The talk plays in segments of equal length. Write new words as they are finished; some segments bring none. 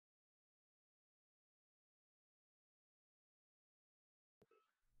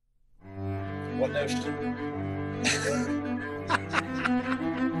What notion?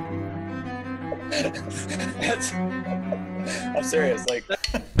 I'm serious. Like.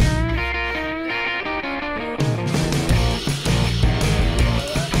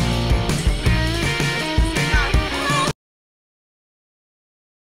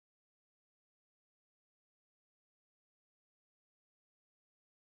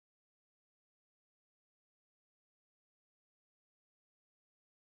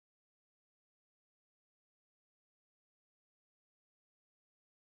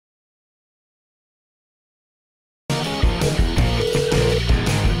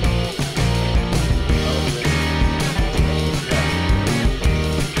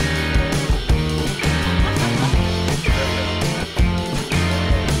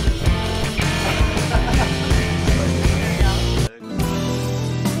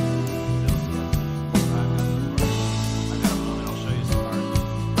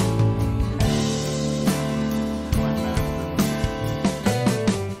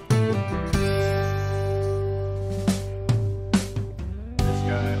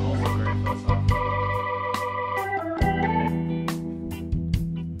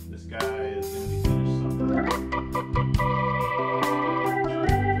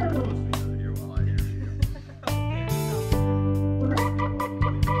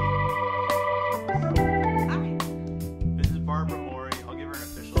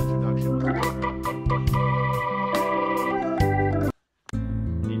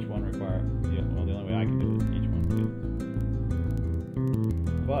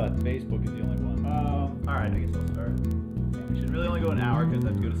 Facebook is the only one. Alright, I guess I'll start. We should really only go an hour because I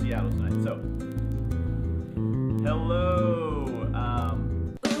have to go to Seattle tonight. So, hello.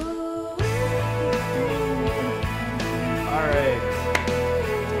 Alright.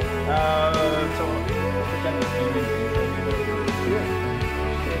 So, pretend the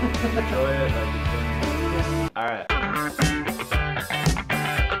intro it. Alright.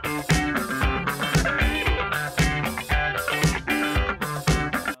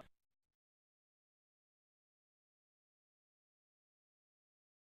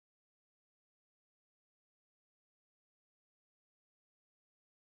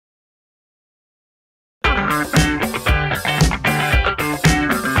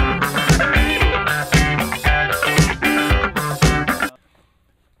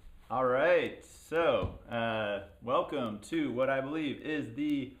 All right, so welcome to what I believe is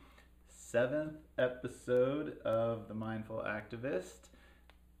the 7th episode of The Mindful Activist.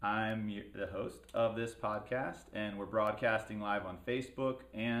 I'm the host of this podcast, and we're broadcasting live on Facebook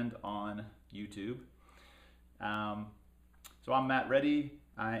and on YouTube. So I'm Matt Reddy.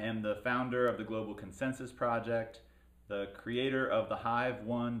 I am the founder of the Global Consensus Project, the creator of the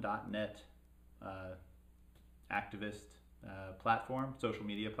Hive1.net activist platform, social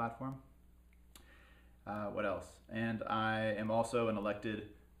media platform. What else? And I am also an elected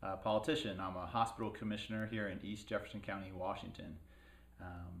politician. I'm a hospital commissioner here in East Jefferson County, Washington.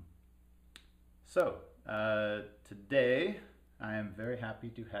 Today I am very happy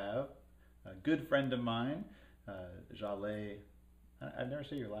to have a good friend of mine, Jaleh. I've never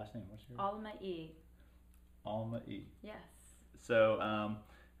said your last name. What's your? Alma-E. Alma-E. Yes. So,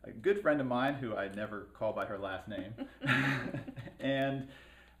 a good friend of mine who I never call by her last name. And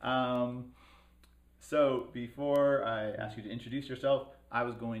so before I ask you to introduce yourself, I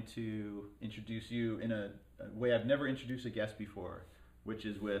was going to introduce you in a way I've never introduced a guest before, which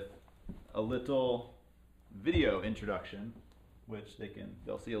is with a little video introduction, which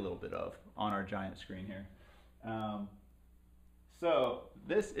they'll see a little bit of on our giant screen here. So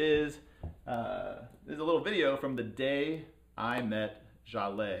this is a little video from the day I met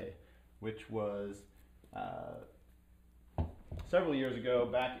Jaleh, which was several years ago,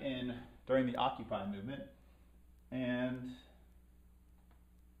 back during the Occupy movement, and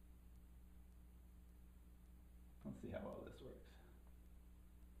let's see how well this works.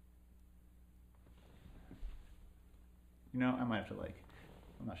 You know, I might have to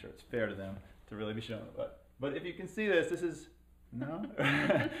I'm not sure it's fair to them to really be shown, but if you can see this is. No?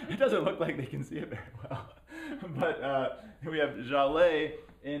 It doesn't look like they can see it very well. But we have Jaleh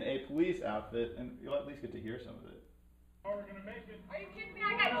in a police outfit, and you'll at least get to hear some of it. Oh, we're gonna make it. Are you kidding me?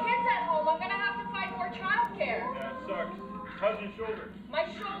 I got kids at home. I'm gonna have to find more childcare. Yeah, it sucks. How's your shoulder? My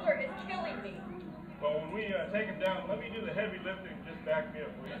shoulder is killing me. Well, when we take him down, let me do the heavy lifting. Just back me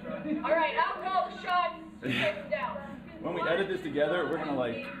up, will you, son? All right, out goes shots. Take him down. When we edit this together, we're gonna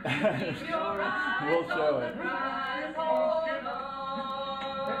we'll show it.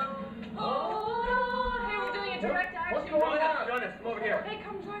 Hey, we're doing a direct action. What's going on? Join us. Come over here. Hey,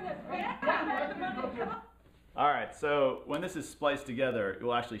 come join us. All right, so when this is spliced together, it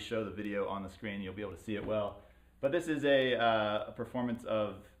will actually show the video on the screen. You'll be able to see it well. But this is a performance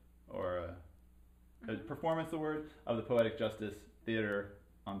of, or a performance, the word, of the Poetic Justice Theater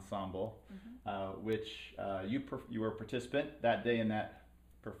Ensemble, which you were a participant that day in that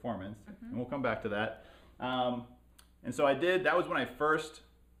performance, and we'll come back to that. And so that was when I first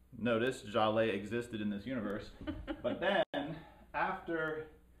noticed Jale existed in this universe. But then, after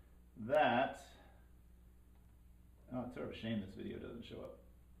that, oh, it's sort of a shame this video doesn't show up.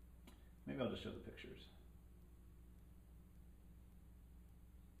 Maybe I'll just show the pictures.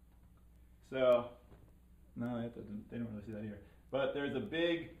 So, no, they don't really see that here. But there's a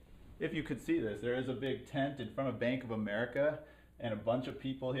big, if you could see this, there is a big tent in front of Bank of America and a bunch of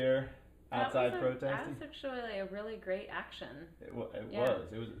people here outside protesting. That was actually a really great action. It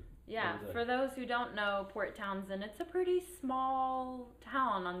was. Yeah, for those who don't know Port Townsend, it's a pretty small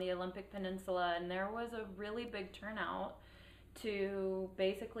town on the Olympic Peninsula, and there was a really big turnout to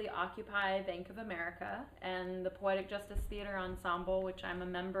basically occupy Bank of America. And the Poetic Justice Theater Ensemble, which I'm a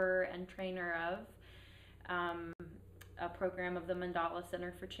member and trainer of, a program of the Mandala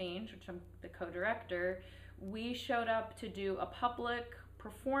Center for Change, which I'm the co-director, we showed up to do a public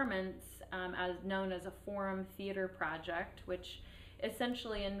performance as known as a forum theater project, which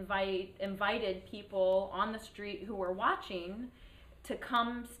essentially invited people on the street who were watching to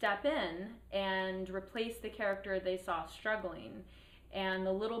come step in and replace the character they saw struggling. And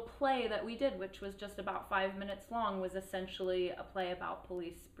the little play that we did, which was just about 5 minutes long, was essentially a play about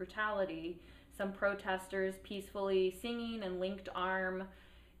police brutality. Some protesters peacefully singing and linked arm,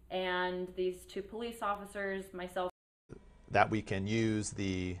 and these two police officers, myself. That we can use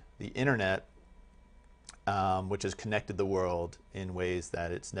the internet, which has connected the world in ways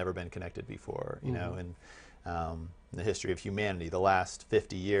that it's never been connected before. You know, in the history of humanity, the last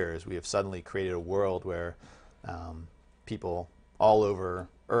 50 years, we have suddenly created a world where people all over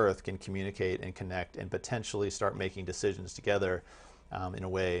Earth can communicate and connect and potentially start making decisions together in a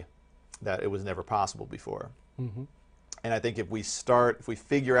way that it was never possible before. And I think if we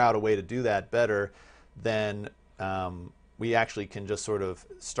figure out a way to do that better, then we actually can just sort of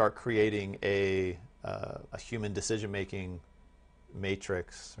start creating a human decision-making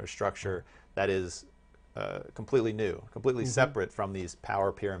matrix or structure that is completely new, completely separate from these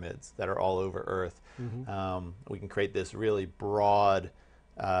power pyramids that are all over Earth. We can create this really broad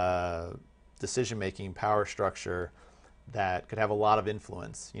decision-making power structure that could have a lot of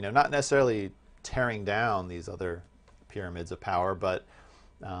influence. You know, not necessarily tearing down these other pyramids of power, but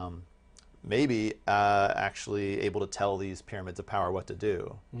maybe actually able to tell these pyramids of power what to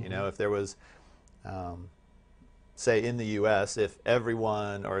do. You know, if there was, say in the U.S., if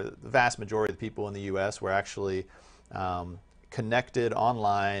everyone or the vast majority of the people in the U.S. were actually connected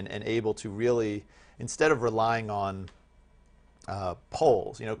online and able to really, instead of relying on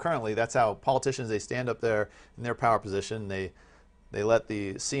polls, you know, currently that's how politicians, they stand up there in their power position, they let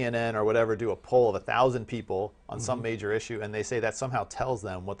the CNN or whatever do a poll of 1,000 people on some major issue, and they say that somehow tells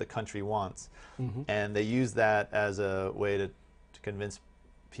them what the country wants. And they use that as a way to convince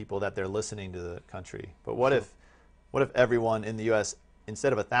people that they're listening to the country. But what if everyone in the U.S.,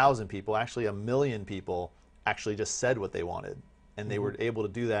 instead of 1,000 people, actually 1 million people actually just said what they wanted, and they were able to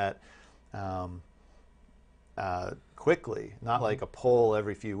do that quickly, not like a poll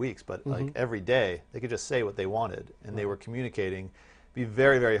every few weeks, but like every day they could just say what they wanted, and they were communicating. It'd be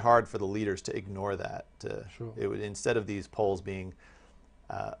very, very hard for the leaders to ignore that. It would, instead of these polls being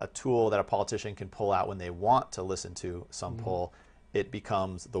a tool that a politician can pull out when they want to listen to some poll, it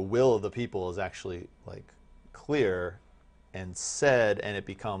becomes the will of the people is actually like clear and said, and it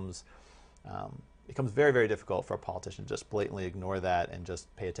becomes very, very difficult for a politician to just blatantly ignore that and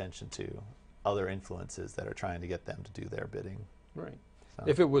just pay attention to other influences that are trying to get them to do their bidding. Right. So.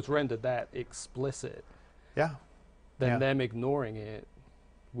 If it was rendered that explicit, then them ignoring it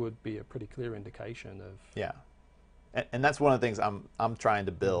would be a pretty clear indication of. Yeah, and that's one of the things I'm trying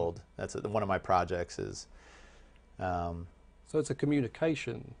to build. That's one of my projects is. So it's a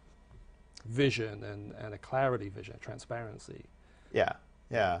communication vision and a clarity vision, transparency. Yeah,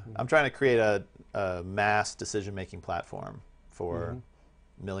 yeah. I'm trying to create a mass decision-making platform for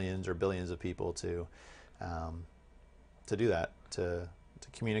millions or billions of people to do that, to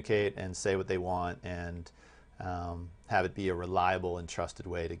communicate and say what they want, and have it be a reliable and trusted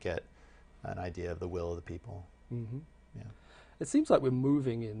way to get an idea of the will of the people. Yeah. It seems like we're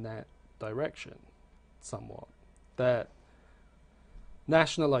moving in that direction somewhat. That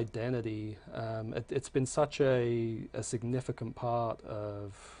national identity, it's been such a significant part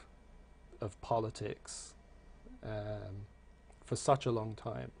of politics for such a long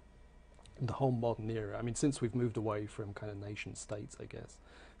time. the whole modern era. I mean, since we've moved away from kind of nation states, I guess,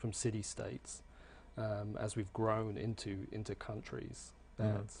 from city states, as we've grown into countries,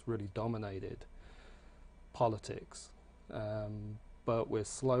 that's really dominated politics. But we're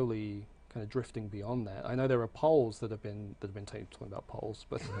slowly kind of drifting beyond that. I know there are polls that have been talking about polls,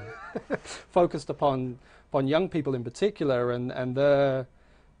 but focused upon young people in particular, and their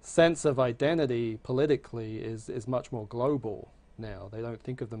sense of identity politically is much more global now. They don't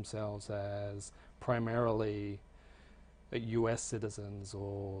think of themselves as primarily US citizens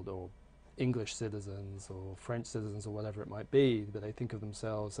or English citizens or French citizens or whatever it might be, but they think of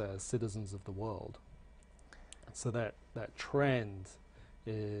themselves as citizens of the world. So that trend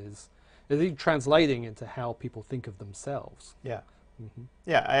is translating into how people think of themselves. Yeah.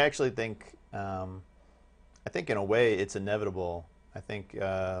 Yeah, I actually think, in a way it's inevitable. I think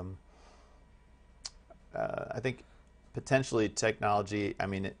potentially technology, I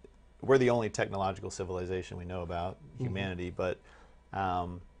mean, we're the only technological civilization we know about, humanity, but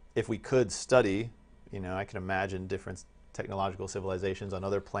if we could study, I can imagine different technological civilizations on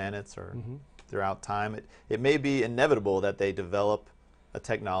other planets or throughout time. It may be inevitable that they develop a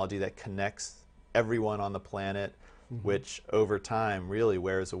technology that connects everyone on the planet, which over time really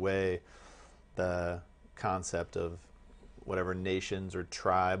wears away the concept of whatever nations or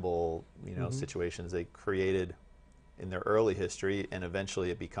tribal, situations they created in their early history, and eventually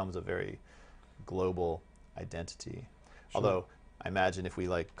it becomes a very global identity. Sure. Although I imagine if we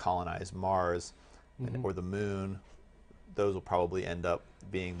colonize Mars or the moon, those will probably end up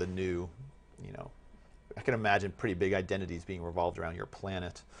being the new, I can imagine pretty big identities being revolved around your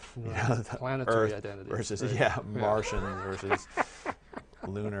planet. Right. Planetary Earth identity versus right. Martians versus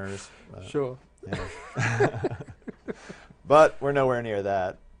lunars. Sure. Yeah. But we're nowhere near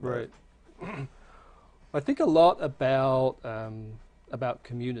that. Right. I think a lot about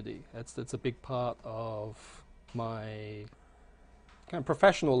community. It's a big part of my kind of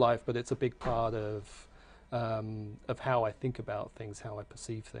professional life, but it's a big part of how I think about things, how I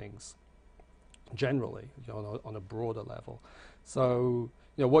perceive things, generally, on a broader level. So,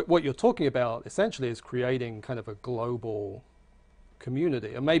 what you're talking about essentially is creating kind of a global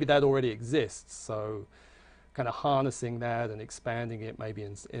community, and maybe that already exists. So, kind of harnessing that and expanding it maybe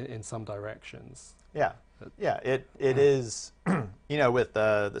in some directions. Yeah. Yeah, it is, with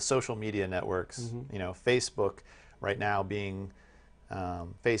the social media networks, Facebook right now being,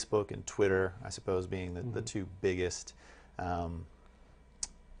 Facebook and Twitter, I suppose, being the two biggest.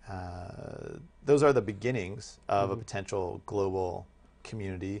 Those are the beginnings of a potential global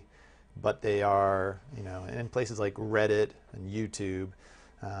community, but they are, in places like Reddit and YouTube,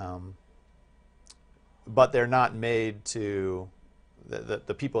 but they're not made to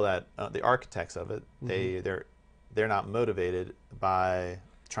the people that the architects of it. They're not motivated by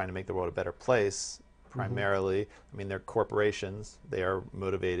trying to make the world a better place primarily. I mean, they're corporations. They are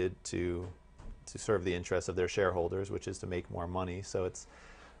motivated to serve the interests of their shareholders, which is to make more money. So it's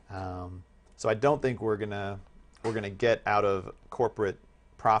so I don't think we're gonna get out of corporate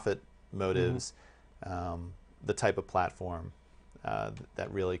profit motives the type of platform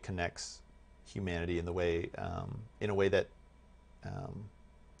that really connects humanity in a way that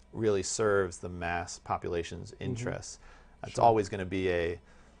really serves the mass population's interests. It's always going to be a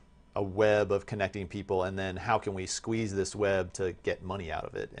web of connecting people, and then how can we squeeze this web to get money out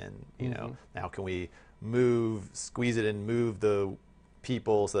of it? And how can we squeeze it and move the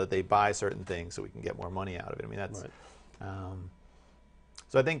people so that they buy certain things so we can get more money out of it? I mean, that's right.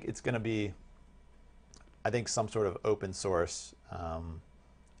 So I think it's going to be, some sort of open source some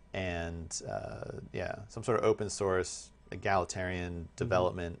sort of open source egalitarian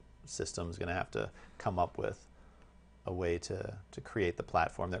development system is going to have to come up with a way to create the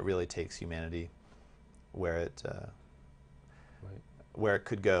platform that really takes humanity where it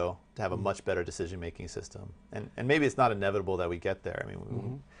could go, to have a much better decision-making system. And maybe it's not inevitable that we get there. I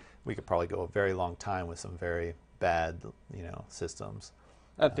mean, we could probably go a very long time with some very bad, systems.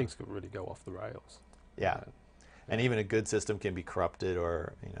 And things could really go off the rails. Yeah. And even a good system can be corrupted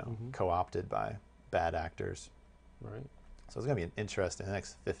or, co-opted by bad actors. Right. So it's going to be the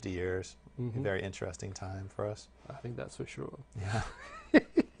next 50 years, a very interesting time for us. I think that's for sure. Yeah.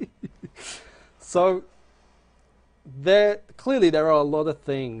 So clearly there are a lot of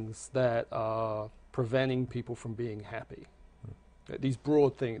things that are preventing people from being happy. These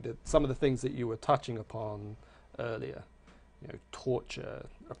broad things, some of the things that you were touching upon earlier, torture,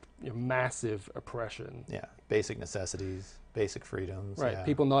 massive oppression. Yeah, basic necessities, basic freedoms. Right, yeah.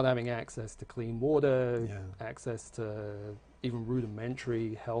 People not having access to clean water, access to even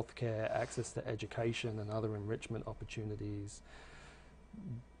rudimentary healthcare, access to education and other enrichment opportunities.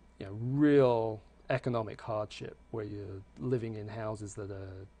 real economic hardship where you're living in houses that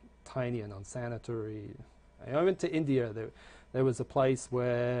are tiny and unsanitary. I went to India. There was a place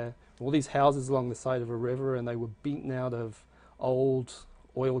where all these houses along the side of a river, and they were beaten out of old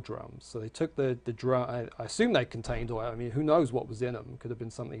oil drums. So they took the drum, I assume they contained oil. I mean, who knows what was in them? Could have been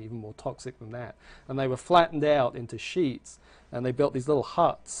something even more toxic than that. And they were flattened out into sheets, and they built these little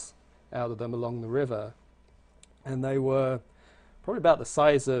huts out of them along the river. And they were probably about the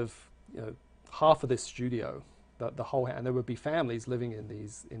size of, half of this studio. The whole, and there would be families living in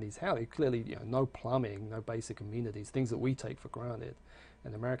these houses. Clearly, no plumbing, no basic amenities, things that we take for granted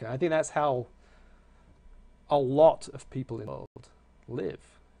in America. I think that's how a lot of people in the world live,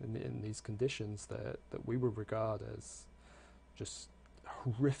 in these conditions that we would regard as just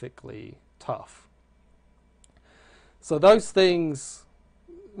horrifically tough. So those things,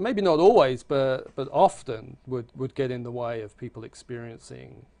 maybe not always, but often would get in the way of people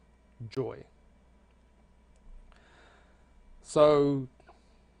experiencing joy. So,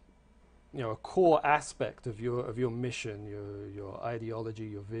 a core aspect of your mission, your ideology,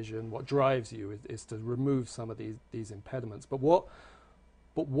 your vision, what drives you is to remove some of these impediments. But what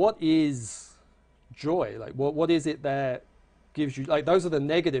is joy? Like, what is it that gives you, like, those are the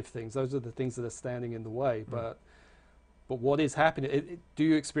negative things, those are the things that are standing in the way. But what is happiness? Do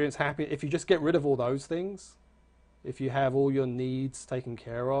you experience happiness if you just get rid of all those things? If you have all your needs taken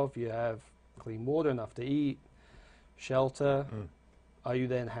care of, you have clean water, enough to eat, shelter, are you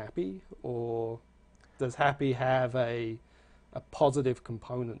then happy? Or does happy have a positive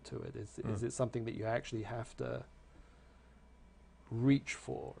component to it? Is it something that you actually have to reach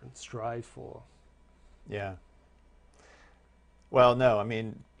for and strive for? Yeah. Well, no, I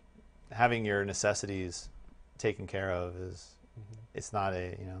mean, having your necessities taken care of is, it's not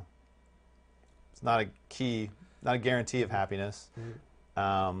a, it's not a key, not a guarantee of happiness.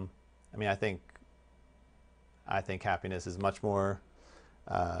 I mean, I think happiness is much more,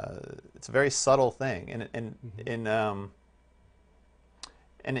 it's a very subtle thing. And in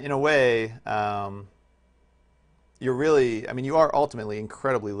a way, you're really, I mean, you are ultimately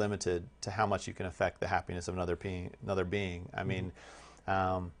incredibly limited to how much you can affect the happiness of another being. I mean,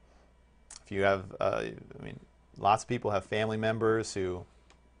 if you have, I mean, lots of people have family members who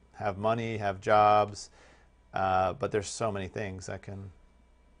have money, have jobs, but there's so many things that can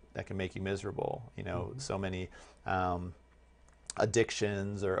make you miserable. So many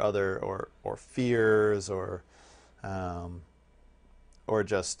addictions or other or fears or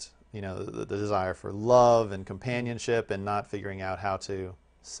just the desire for love and companionship and not figuring out how to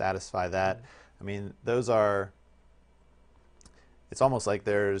satisfy that. I mean, those are. It's almost like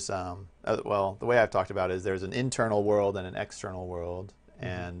there's well, the way I've talked about it is there's an internal world and an external world,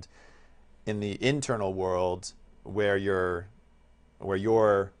 and in the internal world where you're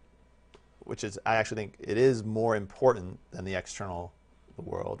which is, I actually think it is more important than the external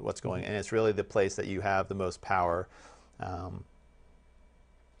world, what's going, and it's really the place that you have the most power.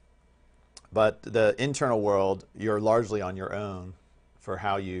 But the internal world, you're largely on your own for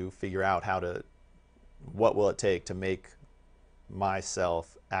how you figure out what will it take to make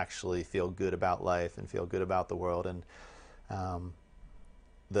myself actually feel good about life and feel good about the world. And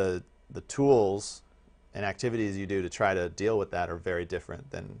the tools and activities you do to try to deal with that are very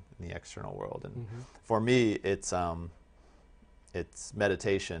different than in the external world. And for me, it's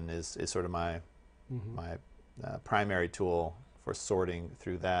meditation is sort of my primary tool for sorting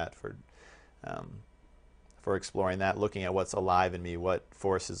through that, for exploring that, looking at what's alive in me, what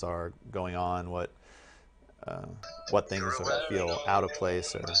forces are going on, what things feel out of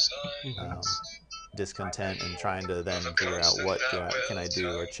place or discontent, and trying to then figure out what can I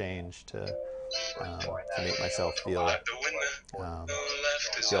do or change to make myself feel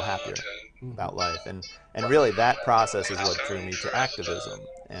happier about life. And really that process is what drew me to activism.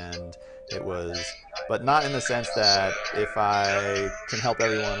 And it was, but not in the sense that if I can help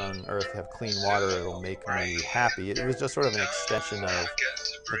everyone on earth have clean water, it'll make me happy. It was just sort of an extension of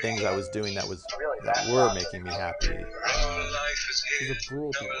the things I was doing that were making me happy.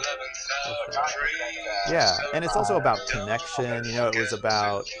 Yeah, and it's also about connection. It was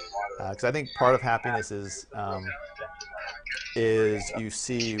about, because I think part of happiness is you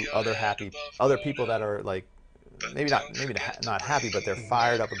see other people that are like, maybe not happy, but they're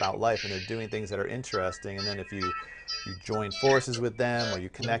fired up about life and they're doing things that are interesting. And then if you join forces with them or you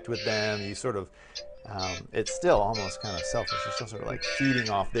connect with them, you sort of, it's still almost kind of selfish. You're still sort of like feeding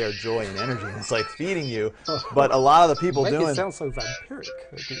off their joy and energy. And it's like feeding you, but a lot of the people doing it sounds so vampiric.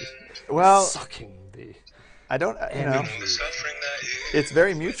 Well, sucking the. I don't, you know, it's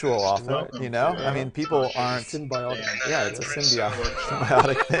very mutual often, you know? I mean, people aren't, Symbiotic. yeah, it's a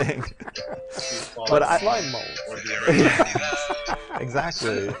symbiotic thing. But Like slime mold.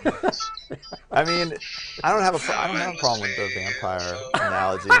 Exactly. I mean, I don't have a problem with the vampire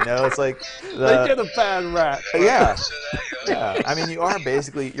analogy, you know? It's like They get a bad rap. yeah. Yeah, I mean,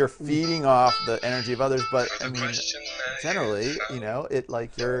 you're feeding off the energy of others, but I mean, generally, you know,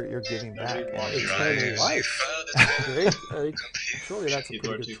 you're giving back. Eternal life. Surely that's a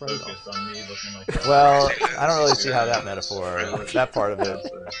pretty good trade-off. Well, I don't really see how that metaphor, that part of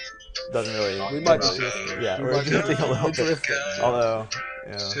it, doesn't really. We might be drifting. Yeah, we're drifting a little bit. Although,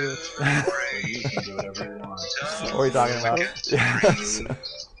 you know. What are you talking about? Yes.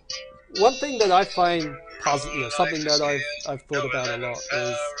 One thing that I find positive, you know, something that I've thought about a lot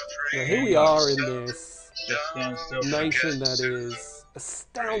is, you know, here we are in this nation that is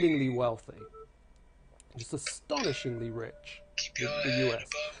astoundingly wealthy, just astonishingly rich, the US.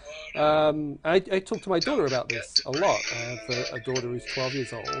 I talk to my daughter about this a lot. I have a daughter who's 12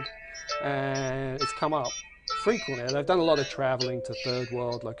 years old, and it's come up frequently. And I've done a lot of traveling to third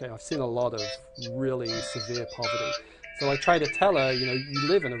world. Like, I've seen a lot of really severe poverty. So I try to tell her, you know, you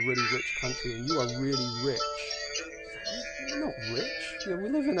live in a really rich country and you are really rich. We're not rich. You know, we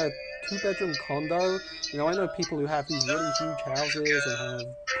live in a 2-bedroom condo. You know, I know people who have these really huge houses and have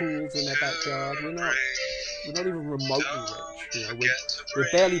pools in their backyard. We're not even remotely rich. You know,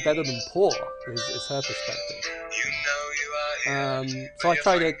 we're barely better than poor is her perspective. So I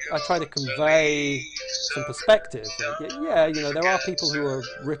try to convey some perspective. Like, yeah, you know, there are people who are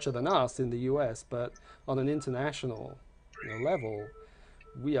richer than us in the US, but on an international, you know, level,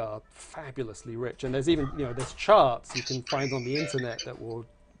 we are fabulously rich. And there's even, you know, there's charts you can find on the internet that will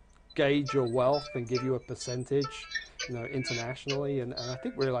gauge your wealth and give you a percentage, you know, internationally. And I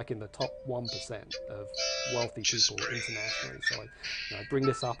think we're like in the top 1% of wealthy people internationally. So I bring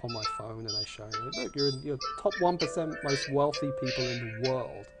this up on my phone and I show you, look, you're top 1% most wealthy people in the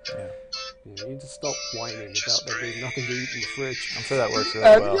world. Yeah. You need to stop whining about there being nothing to eat in the fridge. I'm sure that works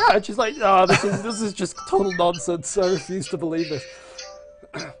really well. Yeah, and she's like, oh, this is just total nonsense. I refuse to believe this.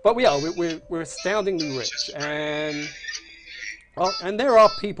 But we're astoundingly rich, and there are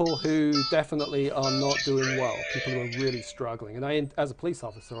people who definitely are not doing well. People who are really struggling, and as a police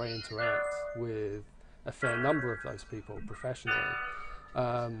officer, I interact with a fair number of those people professionally.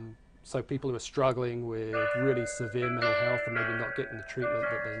 So people who are struggling with really severe mental health and maybe not getting the treatment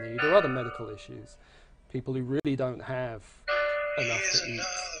that they need, or other medical issues. People who really don't have enough to eat.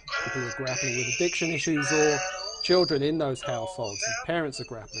 People who are grappling with addiction issues, or children in those households whose parents are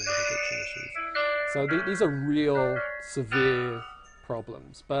grappling with addiction issues. So these are real severe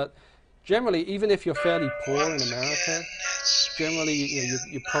problems. But generally, even if you're fairly poor in America, generally, you know,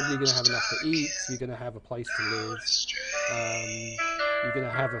 you're probably going to have enough to eat. You're going to have a place to live. You're going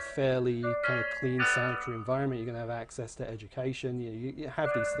to have a fairly kind of clean, sanitary environment. You're going to have access to education. You have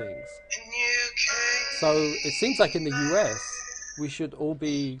these things. So it seems like in the US, we should all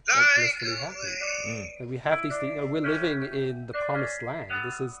be like blissfully happy. And we have these things. You know, we're living in the promised land.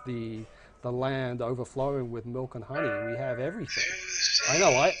 This is the land overflowing with milk and honey. We have everything. I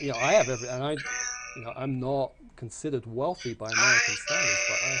know. I have everything, and I'm not considered wealthy by American standards,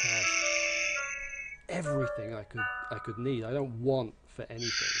 but I have everything I could need. I don't want for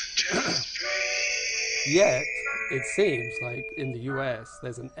anything. Yet it seems like in the US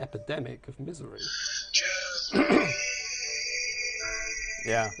there's an epidemic of misery.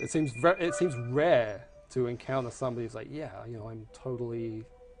 Yeah. It seems rare to encounter somebody who's like, yeah, you know, I'm totally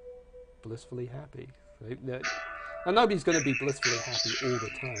blissfully happy. And nobody's going to be blissfully happy all the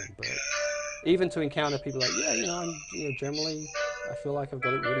time, but even to encounter people like, yeah, you know, generally I feel like I've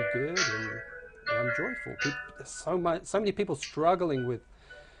got it really good and I'm joyful. There's so many people struggling with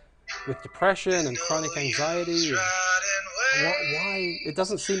depression and chronic anxiety. And why? It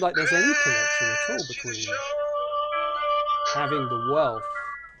doesn't seem like there's any connection at all between having the wealth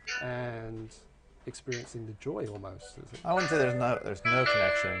and experiencing the joy almost. I wouldn't say there's no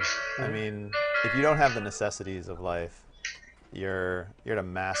connection. I mean, if you don't have the necessities of life, you're at a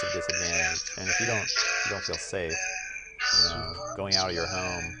massive disadvantage. And if you don't feel safe, you know, going out of your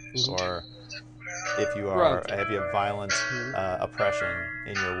home, or if you have violent oppression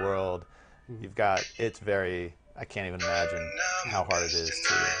in your world, I can't even imagine how hard it is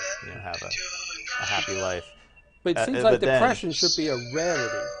to, you know, have a happy life. But it seems like depression should be a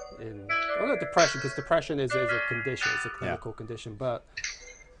rarity. Not depression, because depression is a condition, it's a clinical condition, but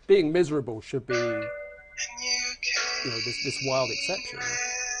being miserable should be, you know, this wild exception.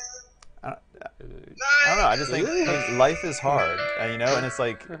 I don't know, I just think life is hard, you know, and it's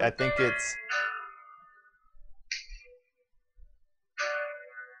like, I think it's,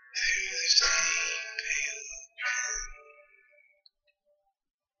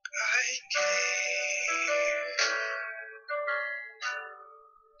 Just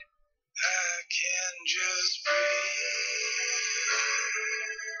breathe.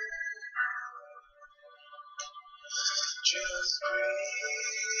 Just breathe.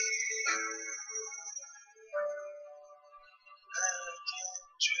 I can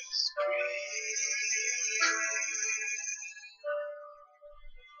just breathe.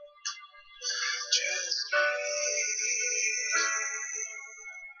 Just breathe.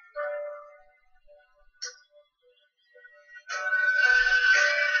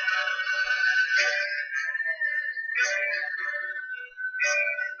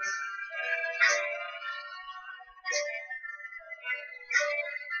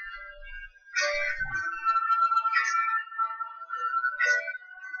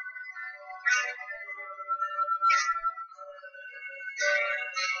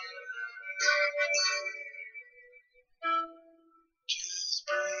 Just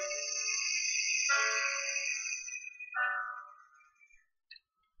breathe.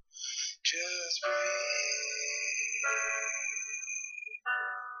 Just breathe.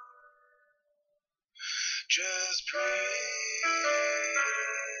 Just breathe.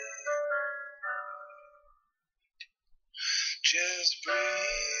 Just breathe.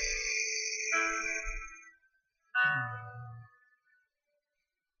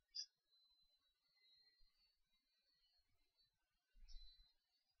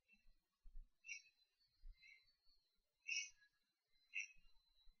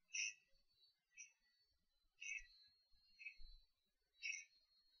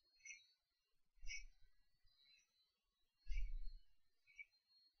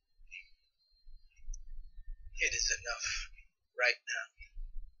 It is enough right now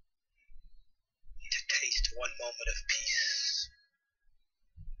to taste one moment of peace.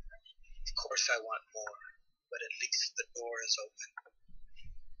 Of course I want more, but at least the door is open.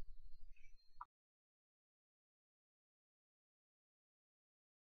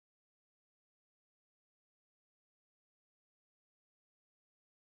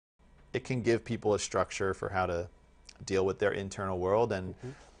 It can give people a structure for how to deal with their internal world and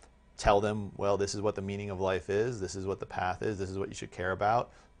tell them, well, this is what the meaning of life is, this is what the path is, this is what you should care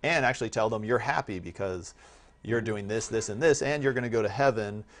about, and actually tell them you're happy because you're doing this, this, and this, and you're going to go to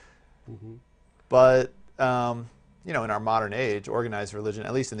heaven. But, you know, in our modern age, organized religion,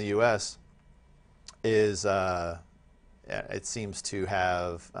 at least in the U.S., is, it seems to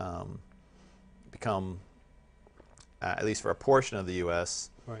have become, at least for a portion of the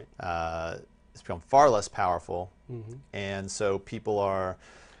U.S., it's become far less powerful. And so people are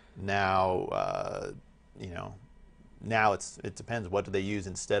now, you know, now it depends what do they use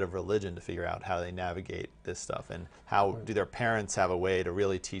instead of religion to figure out how they navigate this stuff, and how do their parents have a way to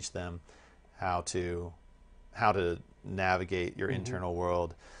really teach them how to navigate your internal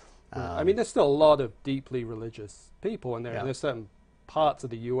world. I mean, there's still a lot of deeply religious people, and there's certain parts of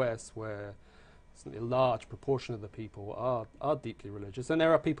the U.S. where a large proportion of the people are deeply religious, and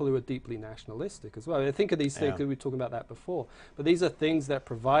there are people who are deeply nationalistic as well. I think of these things, we were talking about that before, but these are things that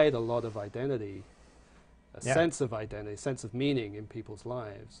provide a lot of identity, a sense of identity, a sense of meaning in people's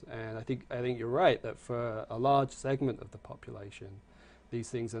lives. And I think you're right that for a large segment of the population, these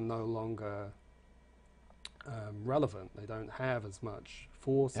things are no longer relevant. They don't have as much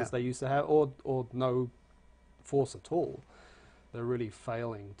force as they used to have, or no force at all. They're really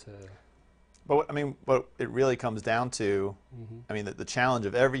failing to... But I mean, what it really comes down to, I mean, the challenge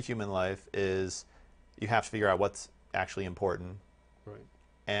of every human life is you have to figure out what's actually important.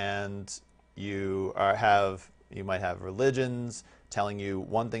 And you might have religions telling you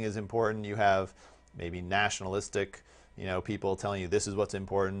one thing is important. You have maybe nationalistic, you know, people telling you this is what's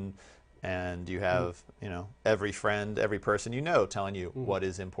important. And you have, you know, every friend, every person you know telling you what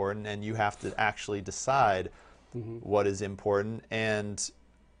is important. And you have to actually decide what is important. And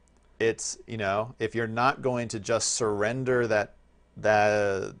it's, you know, if you're not going to just surrender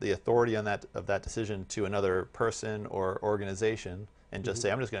the authority on of that decision to another person or organization and just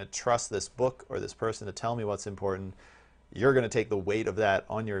say, I'm just going to trust this book or this person to tell me what's important, you're going to take the weight of that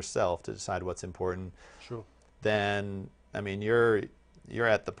on yourself to decide what's important. Then, I mean, you're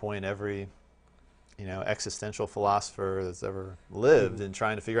at the point every, you know, existential philosopher that's ever lived in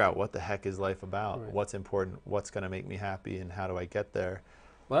trying to figure out what the heck is life about, what's important, what's going to make me happy, and how do I get there.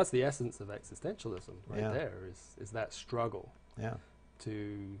 Well, that's the essence of existentialism right there, is that struggle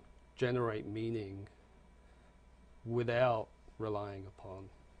to generate meaning without relying upon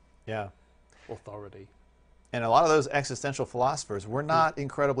authority. And a lot of those existential philosophers were not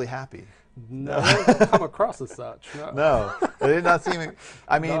incredibly happy. No, they don't come across as such. No, they did not seem.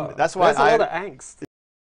 I mean, that's why there's a lot of angst.